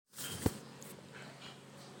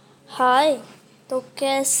हाय। तो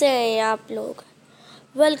कैसे हैं आप लोग?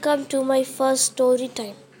 Welcome to my first story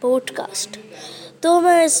time podcast. तो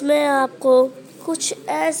मैं इसमें आपको कुछ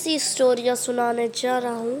ऐसी स्टोरियाँ सुनाने जा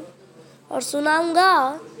रहा हूँ और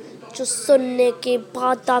सुनाऊँगा जो सुनने के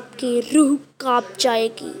बाद आपकी रूह काँप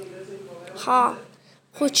जाएगी। हाँ,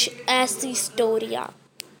 कुछ ऐसी स्टोरियाँ।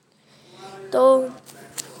 तो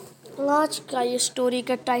आज का ये स्टोरी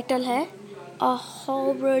का टाइटल है अ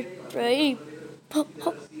हॉरर ट्रिप।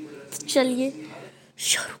 चलिए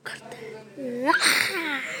शुरू करते हैं।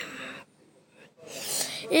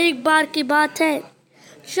 एक बार की बात है,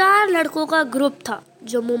 4 लड़कों का ग्रुप था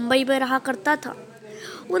जो मुंबई में रहा करता था।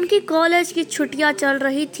 उनकी कॉलेज की छुट्टियां चल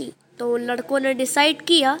रही थी तो उन लड़कों ने डिसाइड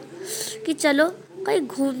किया कि चलो कहीं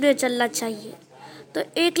घूमने चलना चाहिए। तो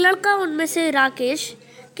एक लड़का उनमें से राकेश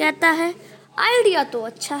कहता है, आइडिया तो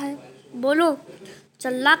अच्छा है, बोलो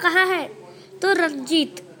चलना कहाँ है? तो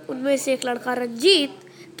रंजीत, उनमें से एक लड़का रंजीत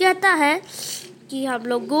कहता है कि हम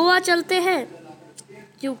लोग गोवा चलते हैं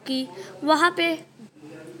क्योंकि वहाँ पे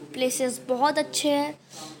प्लेसेस बहुत अच्छे हैं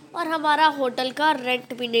और हमारा होटल का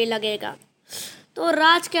रेंट भी नहीं लगेगा। तो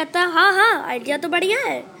राज कहता है हाँ हाँ, आइडिया तो बढ़िया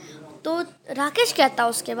है। तो राकेश कहता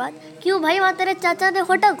उसके बाद, क्यों भाई, वहाँ तेरे चाचा ने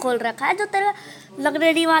होटल खोल रखा है जो तेरा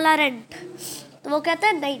लगने नहीं वाला रेंट? तो वो कहता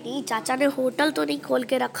है नहीं नहीं, चाचा ने होटल तो नहीं खोल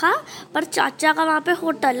के रखा, पर चाचा का वहाँ पे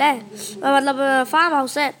होटल है, मतलब फार्म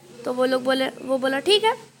हाउस है। तो वो बोला ठीक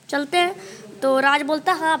है चलते हैं। तो राज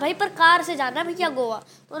बोलता है हाँ भाई, पर कार से जाना है भैया गोवा।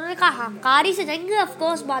 तो उन्होंने कहा हाँ, कार ही से जाएंगे, ऑफ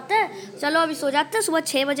कोर्स बात है। चलो अभी सो जाते हैं, सुबह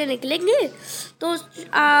 6 बजे निकलेंगे। तो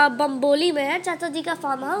बम्बोली में है चाचा जी का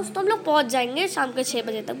फार्म हाउस, तो हम लोग पहुँच जाएंगे शाम के 6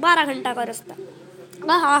 बजे तक, 12 घंटा का रास्ता।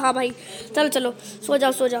 हाँ हाँ भाई, चलो चलो, सो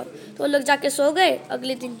जाओ सो जाओ। तो वो लोग जाके सो गए।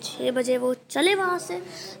 अगले दिन 6 बजे वो चले वहाँ से।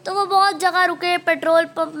 तो वो बहुत जगह रुके, पेट्रोल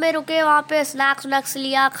पंप में रुके, वहाँ पे स्नैक्स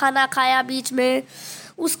लिया, खाना खाया बीच में।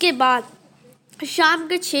 उसके बाद शाम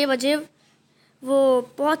के 6 बजे वो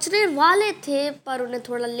पहुंचने वाले थे, पर उन्हें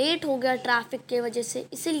थोड़ा लेट हो गया ट्रैफिक के वजह से,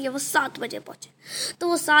 इसीलिए वो 7 बजे पहुंचे। तो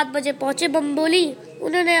वो 7 बजे पहुंचे बम्बोली।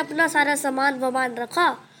 उन्होंने अपना सारा सामान वामान रखा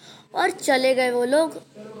और चले गए वो लोग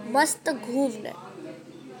मस्त घूमने।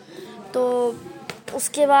 तो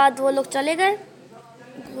उसके बाद वो लोग चले गए,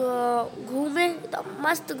 घूमे तो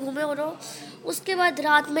मस्त घूमे वो लोग। उसके बाद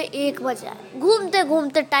रात में 1 बजे आए। घूमते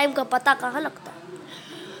घूमते टाइम का पता कहाँ लगता है,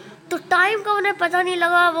 तो टाइम का उन्हें पता नहीं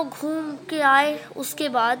लगा। वो घूम के आए, उसके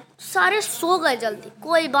बाद सारे सो गए जल्दी,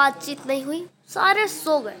 कोई बातचीत नहीं हुई, सारे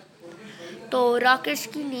सो गए। तो राकेश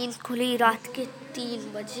की नींद खुली रात के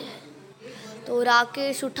 3 बजे। तो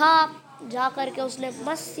राकेश उठा, जा करके उसने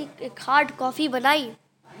मस्त सी एक हार्ड कॉफ़ी बनाई,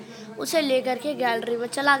 उसे लेकर के गैलरी में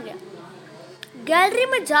चला गया। गैलरी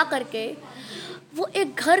में जा करके वो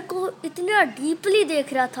एक घर को इतना डीपली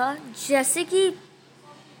देख रहा था जैसे कि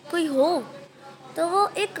कोई हो। तो वो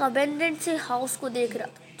एक अबेंडेंट से हाउस को देख रहा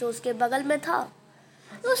था जो उसके बगल में था।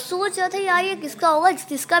 वो सोच रहा था यार ये किसका होगा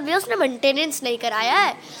जिसका भी उसने मेंटेनेंस नहीं कराया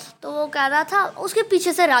है। तो वो कह रहा था, उसके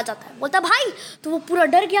पीछे से राज आता है, बोलता भाई। तो वो पूरा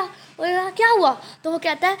डर गया, बोला क्या हुआ? तो वो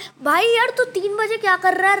कहता है भाई यार तू 3 बजे क्या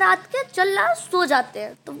कर रहा है रात के, चल रहा सो जाते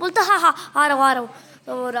हैं। तो बोलता हाँ हाँ आ रहा हूँ।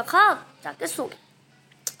 तो वो रखा, जाके सो गया।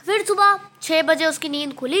 फिर सुबह 6 बजे उसकी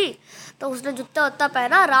नींद खुली। तो उसने जूता उत्ता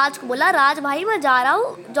पहना, राज को बोला, राज भाई मैं जा रहा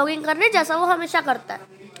हूँ जॉगिंग करने, जैसा वो हमेशा करता है,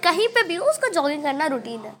 कहीं पे भी हो उसका जॉगिंग करना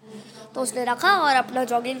रूटीन है। तो उसने रखा और अपना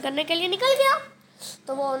जॉगिंग करने के लिए निकल गया।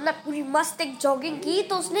 तो वो ने पूरी मस्त एक जॉगिंग की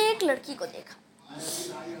तो उसने एक लड़की को देखा।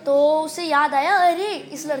 तो उसे याद आया, अरे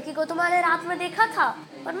इस लड़की को तो मैंने रात में देखा था,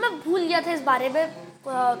 पर मैं भूल गया था इस बारे में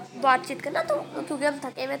बातचीत करना, तो क्योंकि हम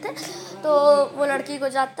थके हुए थे। तो वो लड़की को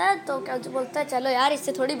जाता है, तो क्या बोलता है, चलो यार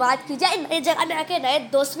इससे थोड़ी बात की जाए, नई जगह में आके नए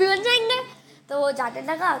दोस्त भी बन जाएंगे। तो वो जाने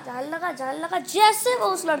लगा। जैसे वो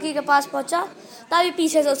उस लड़की के पास पहुंचा, तभी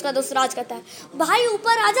पीछे से उसका दोस्त राज कहता है, भाई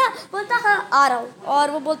ऊपर आ जा। बोलता हाँ आ रहा हूँ।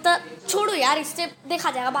 और वो बोलता छोड़ो यार, इससे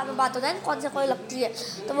देखा जाएगा, बाद में बात हो जाएगी, कौन से कोई लगती है।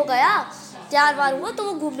 तो वो गया, 4 बार हुआ, तो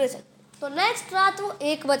वो घूमने से। तो नेक्स्ट रात वो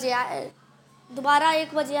 1 बजे आए, दोबारा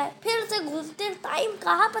 1 बजे आए, फिर से घूमते, टाइम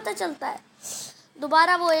कहाँ पता चलता है।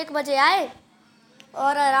 दोबारा वो 1 बजे आए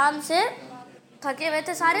और आराम से थके हुए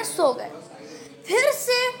थे सारे, सो गए। फिर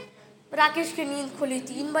से राकेश की नींद खुली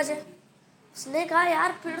 3 बजे। उसने कहा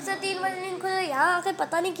यार फिर से 3 बजे नींद खुल गई, यहाँ आके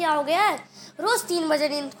पता नहीं क्या हो गया है, रोज़ 3 बजे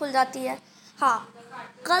नींद खुल जाती है। हाँ,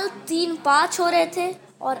 कल 3:05 हो रहे थे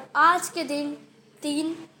और आज के दिन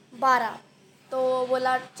 3:12। तो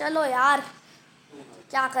बोला चलो यार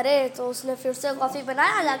क्या करे। तो उसने फिर से कॉफ़ी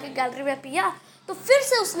बनाया, जाके गैलरी में पिया। तो फिर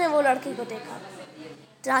से उसने वो लड़की को देखा,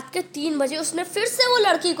 रात के 3 बजे उसने फिर से वो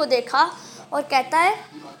लड़की को देखा और कहता है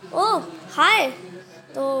ओह हाय।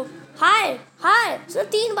 तो हाय हाय उसने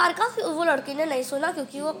 3 बार कहा, वो लड़की ने नहीं सुना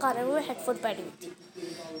क्योंकि वो कानों में हेडफोन पहनी हुई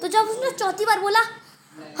थी। तो जब उसने चौथी बार बोला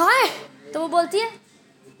हाय। तो वो बोलती है,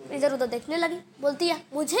 इधर उधर देखने लगी, बोलती है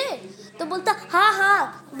मुझे? तो बोलता हाँ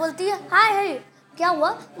हाँ। बोलती है हाय हाय, क्या हुआ?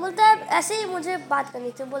 बोलता है ऐसे ही मुझे बात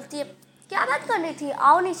करनी थी। बोलती है क्या बात करनी थी,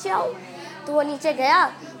 आओ नीचे आओ। तो वो नीचे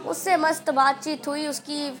गया, उससे मस्त बातचीत हुई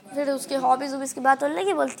उसकी, फिर उसकी हॉबीज़ वॉबीज़ की बात होने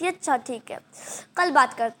लगी। बोलती है अच्छा ठीक है, कल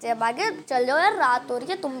बात करते हैं, आगे चल जाओ यार, रात हो रही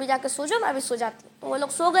है, तुम भी जाके सो जाओ, मैं भी सो जाती हूँ। तो वो लोग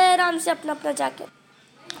सो गए आराम से अपना अपना जाके।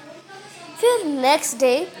 फिर नेक्स्ट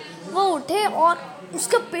डे वो उठे और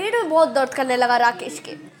उसके पेट में बहुत दर्द करने लगा राकेश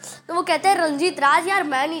के। तो वो कहते हैं रंजीत राज यार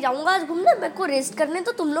मैं नहीं जाऊँगा आज घूमने, मेरे को रेस्ट करने,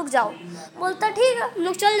 तो तुम लोग जाओ। बोलता ठीक है हम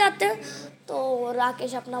लोग चल जाते हैं। तो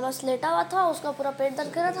राकेश अपना बस लेटा हुआ था, उसका पूरा पेट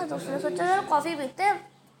दर्द कर रहा था, तो उसने सोचा यार कॉफ़ी पीते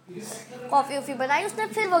हैं। कॉफ़ी वॉफ़ी बनाई उसने,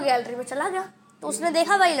 फिर वो गैलरी में चला गया। तो उसने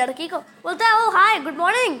देखा भाई लड़की को, बोलता है ओ हाय गुड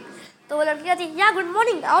मॉर्निंग। तो वो लड़की कहती है या गुड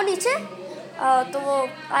मॉर्निंग, आओ नीचे। तो वो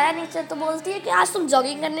आया नीचे, तो बोलती है कि आज तुम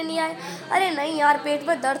जॉगिंग करने नहीं आए? अरे नहीं यार पेट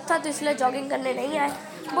में दर्द था तो इसलिए जॉगिंग करने नहीं आए।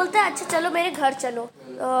 बोलता है अच्छा चलो मेरे घर चलो।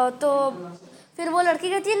 तो फिर वो लड़की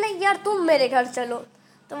कहती है नहीं यार तुम मेरे घर चलो।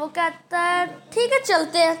 तो वो कहता है ठीक है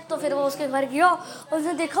चलते हैं। तो फिर वो उसके घर गया और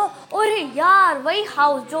उसने देखा, अरे यार वही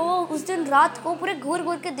हाउस जो वो उस दिन रात को पूरे घूर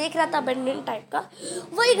घूर के देख रहा था अबेंडन टाइप का,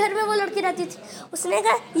 वही घर में वो लड़की रहती थी। उसने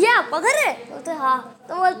कहा ये आपका घर है? बोलते हाँ।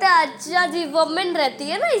 तो बोलते हैं अच्छा जी वुमेन रहती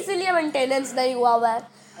है ना इसीलिए मेंटेनेंस नहीं हुआ हुआ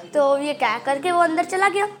है। तो ये क्या करके वो अंदर चला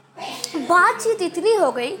गया। बातचीत इतनी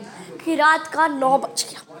हो गई कि रात का 9 बज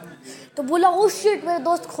गया। तो बोला ओ शिट मेरे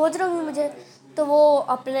दोस्त खोज रहे होंगे मुझे। तो वो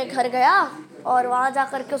अपने घर गया और वहाँ जा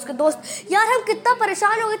कर के उसके दोस्त, यार हम कितना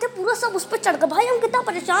परेशान हो गए थे, पूरा सब उस पर चढ़ गए भाई, हम कितना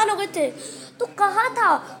परेशान हो गए थे। तो कहाँ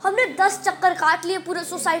था, हमने 10 चक्कर काट लिए पूरे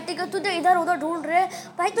सोसाइटी के, तुझे इधर उधर ढूंढ रहे।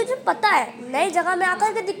 भाई तुझे पता है नई जगह में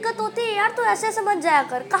आकर के दिक्कत होती है यार, तो ऐसे ऐसे मत जाया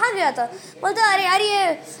कर। कहाँ गया था? बोलते अरे यार ये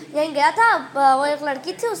यहीं गया था, वो एक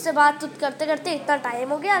लड़की थी उससे बात करते करते इतना टाइम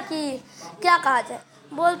हो गया कि क्या कहा जाए।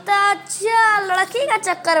 बोलता अच्छा लड़की का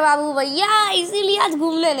चक्कर बाबू भैया इसीलिए आज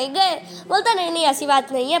घूमने नहीं गए? बोलता नहीं नहीं ऐसी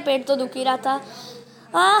बात नहीं है, पेट तो दुख ही रहा था।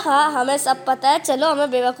 हाँ हाँ हमें सब पता है, चलो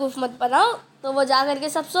हमें बेवकूफ़ मत बनाओ। तो वो जा करके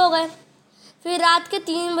सब सो गए। फिर रात के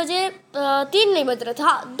 3 बजे 3 नहीं बज रहे थे,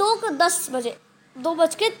 हाँ 2:10 बजे,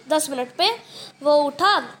 2:10 पे वो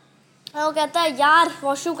उठा। वो कहता है यार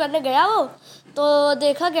वॉशरूम करने गया वो, तो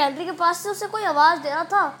देखा गैलरी के पास से उसे कोई आवाज़ दे रहा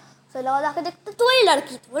था। फिर लगा जाके देखते तो वही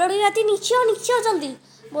लड़की थी। वो लड़की कहती नीचे आओ जल्दी।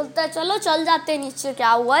 बोलता है चलो चल जाते नीचे, क्या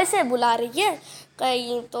हुआ इसे बुला रही है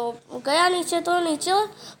कहीं। तो गया नीचे, तो नीचे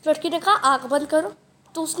लड़की ने कहा आँख बंद करो।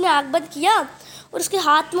 तो उसने आँख बंद किया और उसके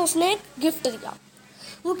हाथ में उसने एक गिफ्ट दिया।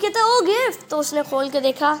 वो कहता ओ गिफ्ट। तो उसने खोल के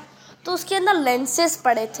देखा तो उसके अंदर लेंसेज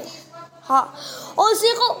पड़े थे। हाँ और उसने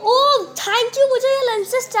कहा ओ थैंक यू, मुझे ये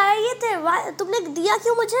लेंसेज चाहिए थे, तुमने दिया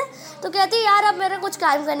क्यों मुझे? तो कहती यार अब मेरा कुछ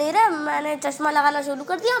काम का नहीं रहा, मैंने चश्मा लगाना शुरू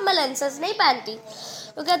कर दिया, मैं लेंसेज नहीं पहनती।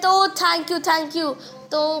 तो कहता ओ थैंक यू।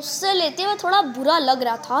 तो उससे लेते हुए थोड़ा बुरा लग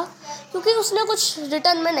रहा था क्योंकि उसने कुछ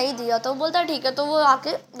रिटर्न में नहीं दिया। तो बोलता ठीक है। तो वो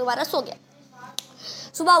आके दोबारा सो गया।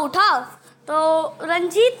 सुबह उठा तो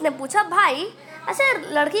रंजीत ने पूछा भाई ऐसे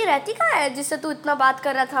लड़की रहती कहाँ है जिससे तू इतना बात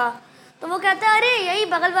कर रहा था? तो वो कहता है अरे यही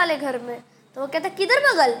बगल वाले घर में। तो वो कहता है किधर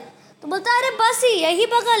बगल? तो बोलता है अरे बस ही यही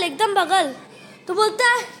बगल, एकदम बगल। तो बोलता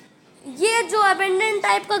है ये जो अबेंडन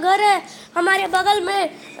टाइप का घर है हमारे बगल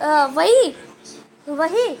में वही।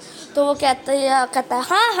 तो वो कहता है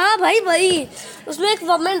हाँ भाई वही, उसमें एक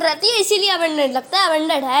वुमेन रहती है इसीलिए अबेंडन लगता है,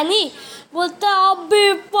 अबेंडन है नहीं। बोलता है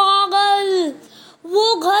अबे पागल,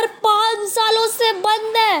 वो घर 5 सालों से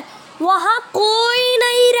बंद है, वहाँ कोई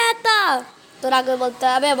नहीं रहता। तो राघव बोलता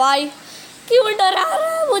है अबे भाई क्यों डरा रहा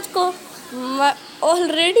है मुझको, मैं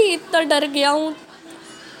ऑलरेडी इतना डर गया हूँ,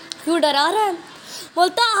 क्यों डरा रहा है?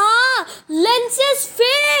 बोलता हाँ लेंसेज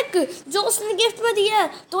फेक, जो उसने गिफ्ट में दिया है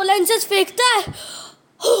तो लेंसेज फेंकता है।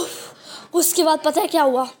 उसके बाद पता है क्या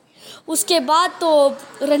हुआ? उसके बाद तो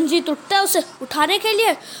रंजीत उठता है उसे उठाने के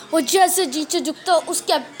लिए, वो जैसे नीचे झुकता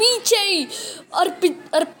उसके पीछे ही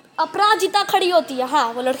और अपराजिता खड़ी होती है। हाँ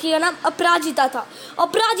वो लड़की का नाम अपराजिता था।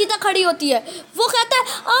 अपराजिता खड़ी होती है। वो कहता है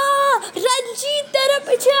रंजीत तेरे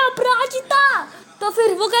पीछे अपराजिता। तो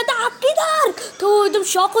फिर वो कहता है आप किधर? तो वो एकदम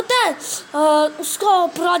शॉक होता है। उसका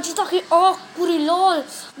अपराजिता की आँख पूरी लाल,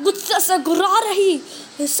 गुस्से से गुर्रा रही,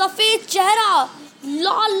 सफ़ेद चेहरा,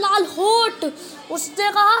 लाल लाल होठ।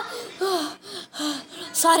 उसने कहा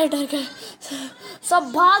सारे डर गए,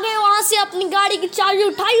 सब भागे वहाँ से, अपनी गाड़ी की चाबी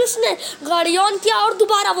उठाई उसने, गाड़ी ऑन किया और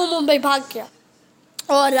दोबारा वो मुंबई भाग गया।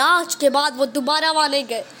 और आज के बाद वो दोबारा वहाँ नहीं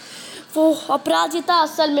गए। वो अपराजिता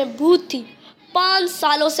असल में भूत थी, 5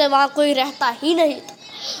 सालों से वहाँ कोई रहता ही नहीं था।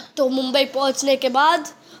 तो मुंबई पहुँचने के बाद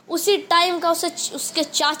उसी टाइम का उसके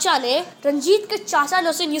चाचा ने, रंजीत के चाचा ने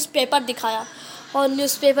उसे न्यूज़पेपर दिखाया और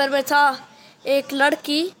न्यूज़पेपर में था एक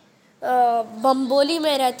लड़की बम्बोली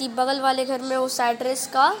में रहती, बगल वाले घर में उस एड्रेस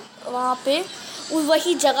का, वहाँ पे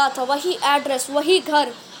वही जगह था, वही एड्रेस, वही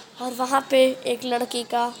घर, और वहाँ पे एक लड़की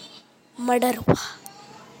का मर्डर हुआ।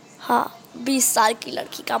 हाँ, 20 साल की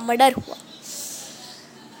लड़की का मर्डर हुआ।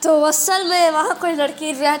 तो असल में वहाँ कोई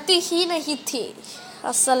लड़की रहती ही नहीं थी,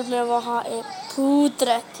 असल में वहाँ एक भूत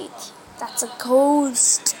रहती थी। That's a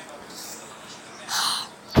ghost।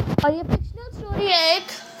 और ये फिक्शनल स्टोरी है एक,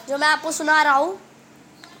 जो मैं आपको सुना रहा हूँ,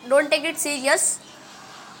 डोंट टेक इट सीरियस।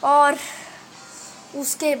 और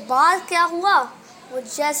उसके बाद क्या हुआ, वो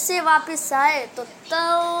जैसे वापस आए तो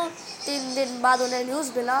 3 दिन बाद उन्हें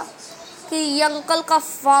न्यूज़ मिला कि ये अंकल का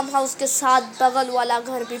फार्म हाउस के साथ बगल वाला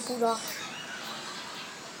घर भी पूरा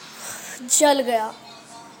जल गया,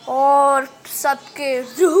 और सबके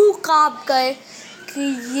रूह कांप गए कि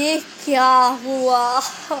ये क्या हुआ।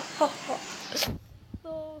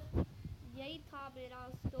 तो यही था मेरा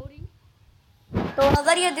स्टोरी। तो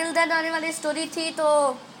अगर ये दिल दहलाने वाली स्टोरी थी तो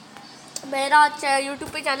मेरा यूट्यूब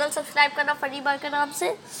पे चैनल सब्सक्राइब करना फनी बार के नाम से।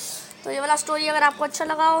 तो ये वाला स्टोरी अगर आपको अच्छा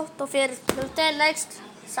लगा हो तो फिर मिलते हैं नेक्स्ट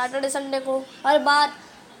सैटरडे संडे को हर बार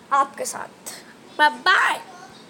आपके साथ। Bye bye.